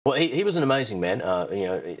Well, he was an amazing man, you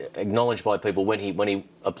know, acknowledged by people when he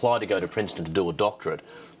applied to go to Princeton to do a doctorate.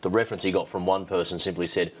 The reference he got from one person simply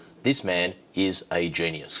said, "This man is a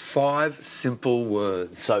genius." 5 simple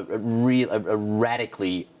words. So a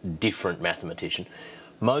radically different mathematician.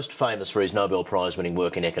 Most famous for his Nobel Prize-winning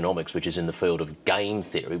work in economics, which is in the field of game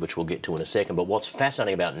theory, which we'll get to in a second. But what's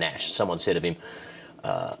fascinating about Nash, someone said of him,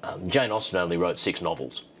 Jane Austen only wrote 6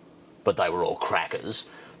 novels, but they were all crackers.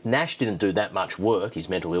 Nash didn't do that much work. His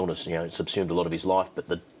mental illness, you know, subsumed a lot of his life, but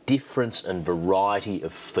the difference and variety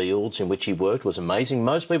of fields in which he worked was amazing.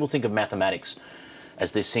 Most people think of mathematics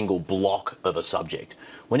as this single block of a subject.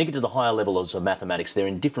 When you get to the higher levels of mathematics, they're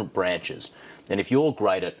in different branches. And if you're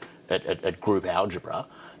great at group algebra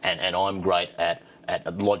and I'm great at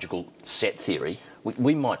logical set theory,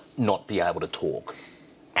 we might not be able to talk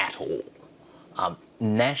at all.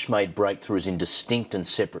 Nash made breakthroughs in distinct and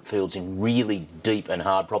separate fields in really deep and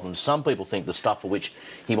hard problems. Some people think the stuff for which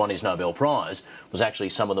he won his Nobel Prize was actually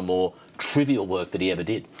some of the more trivial work that he ever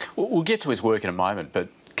did. We'll get to his work in a moment, but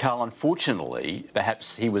Karl, unfortunately,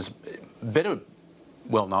 perhaps he was better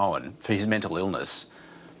well known for his mental illness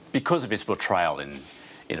because of his portrayal in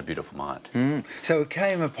A Beautiful Mind. So it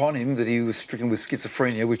came upon him that he was stricken with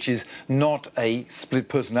schizophrenia, which is not a split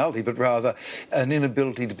personality, but rather an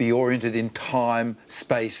inability to be oriented in time,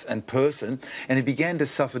 space and person. And he began to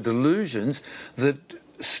suffer delusions that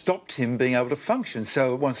stopped him being able to function.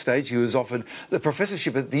 So at one stage he was offered the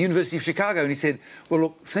professorship at the University of Chicago and he said, "Well,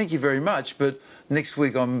 look, thank you very much, but next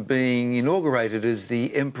week I'm being inaugurated as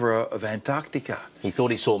the Emperor of Antarctica." He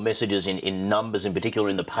thought he saw messages in numbers, in particular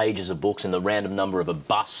in the pages of books, in the random number of a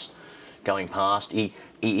bus going past. He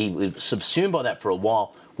was subsumed by that for a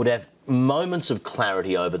while, would have moments of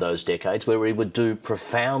clarity over those decades where he would do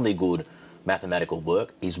profoundly good mathematical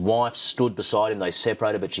work. His wife stood beside him, they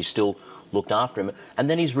separated, but she still looked after him. And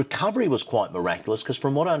then his recovery was quite miraculous, because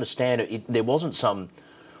from what I understand, there wasn't some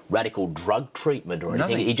radical drug treatment or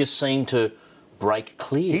anything. Nothing. He just seemed to break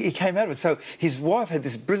clear. He came out of it. So his wife had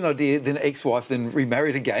this brilliant idea, then ex-wife, then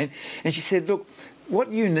remarried again, and she said, "Look, what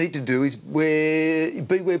you need to do is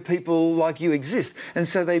be where people like you exist." And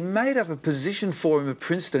so they made up a position for him at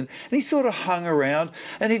Princeton, and he sort of hung around,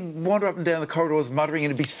 and he'd wander up and down the corridors muttering,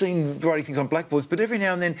 and he'd be seen writing things on blackboards, but every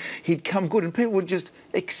now and then he'd come good, and people would just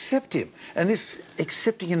accept him. And this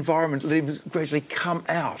accepting environment let him gradually come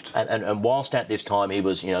out. And whilst at this time he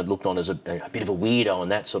was, you know, looked on as a bit of a weirdo and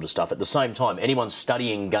that sort of stuff, at the same time, anyone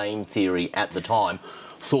studying game theory at the time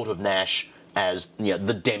thought of Nash as, you know,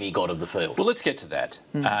 the demigod of the field. Well, let's get to that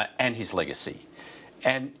and his legacy.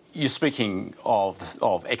 And you're speaking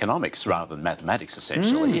of economics rather than mathematics,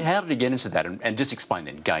 essentially. How did he get into that? And just explain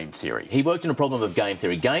then game theory. He worked in a problem of game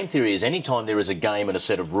theory. Game theory is any time there is a game and a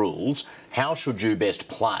set of rules, how should you best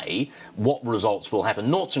play, what results will happen.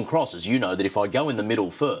 Noughts and crosses, you know that if I go in the middle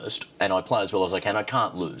first and I play as well as I can, I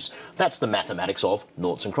can't lose. That's the mathematics of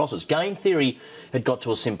noughts and crosses. Game theory had got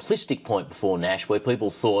to a simplistic point before Nash where people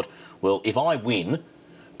thought, well, if I win,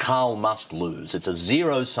 Karl must lose. It's a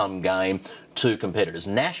zero-sum game, 2 competitors.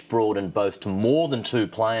 Nash broadened both to more than 2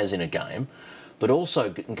 players in a game, but also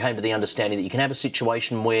came to the understanding that you can have a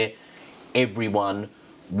situation where everyone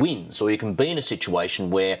wins, or you can be in a situation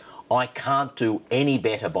where I can't do any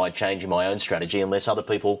better by changing my own strategy unless other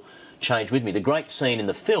people change with me. The great scene in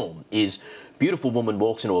the film is beautiful woman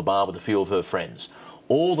walks into a bar with a few of her friends.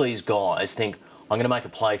 All these guys think, I'm going to make a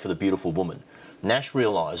play for the beautiful woman. Nash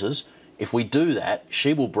realises, if we do that,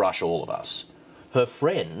 she will brush all of us. Her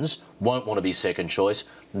friends won't want to be second choice.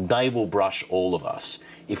 They will brush all of us.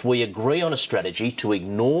 If we agree on a strategy to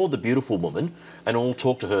ignore the beautiful woman and all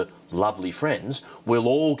talk to her lovely friends, we'll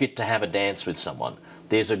all get to have a dance with someone.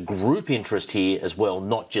 There's a group interest here as well,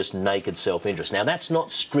 not just naked self-interest. Now, that's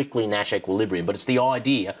not strictly Nash equilibrium, but it's the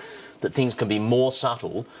idea that things can be more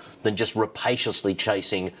subtle than just rapaciously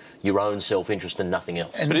chasing your own self-interest and nothing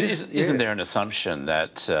else. But isn't there an assumption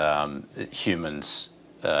that humans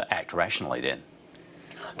act rationally then?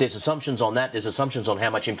 There's assumptions on that, there's assumptions on how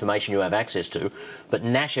much information you have access to, but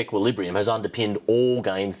Nash equilibrium has underpinned all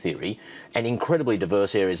game theory and incredibly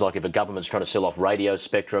diverse areas, like if a government's trying to sell off radio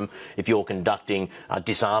spectrum, if you're conducting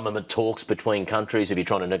disarmament talks between countries, if you're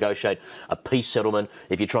trying to negotiate a peace settlement,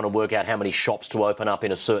 if you're trying to work out how many shops to open up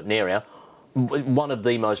in a certain area. One of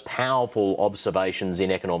the most powerful observations in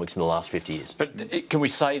economics in the last 50 years. But can we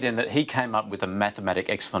say then that he came up with a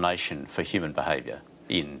mathematical explanation for human behaviour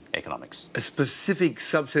in economics? A specific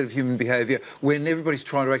subset of human behaviour when everybody's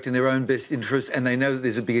trying to act in their own best interest and they know that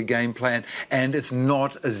there's a bigger game plan, and it's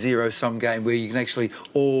not a zero-sum game where you can actually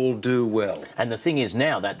all do well. And the thing is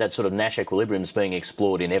now that sort of Nash equilibrium is being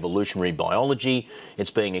explored in evolutionary biology.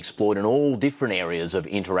 It's being explored in all different areas of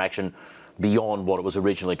interaction beyond what it was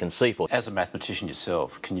originally conceived for. As a mathematician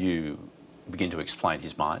yourself, can you begin to explain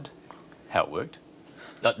his mind, how it worked?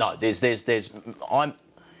 No, I'm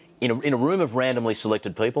in a room of randomly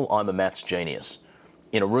selected people, I'm a maths genius.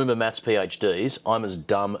 In a room of maths PhDs, I'm as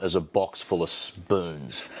dumb as a box full of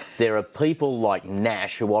spoons. There are people like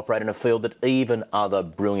Nash who operate in a field that even other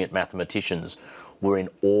brilliant mathematicians were in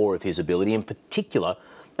awe of his ability, in particular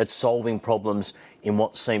at solving problems in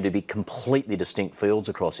what seemed to be completely distinct fields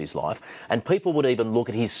across his life. And people would even look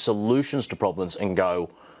at his solutions to problems and go,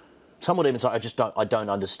 some would even say, I don't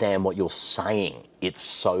understand what you're saying. It's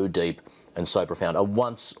so deep and so profound. A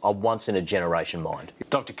once in a generation mind.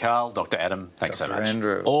 Dr. Karl, Dr. Adam, thanks so much.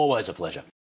 Andrew. Always a pleasure.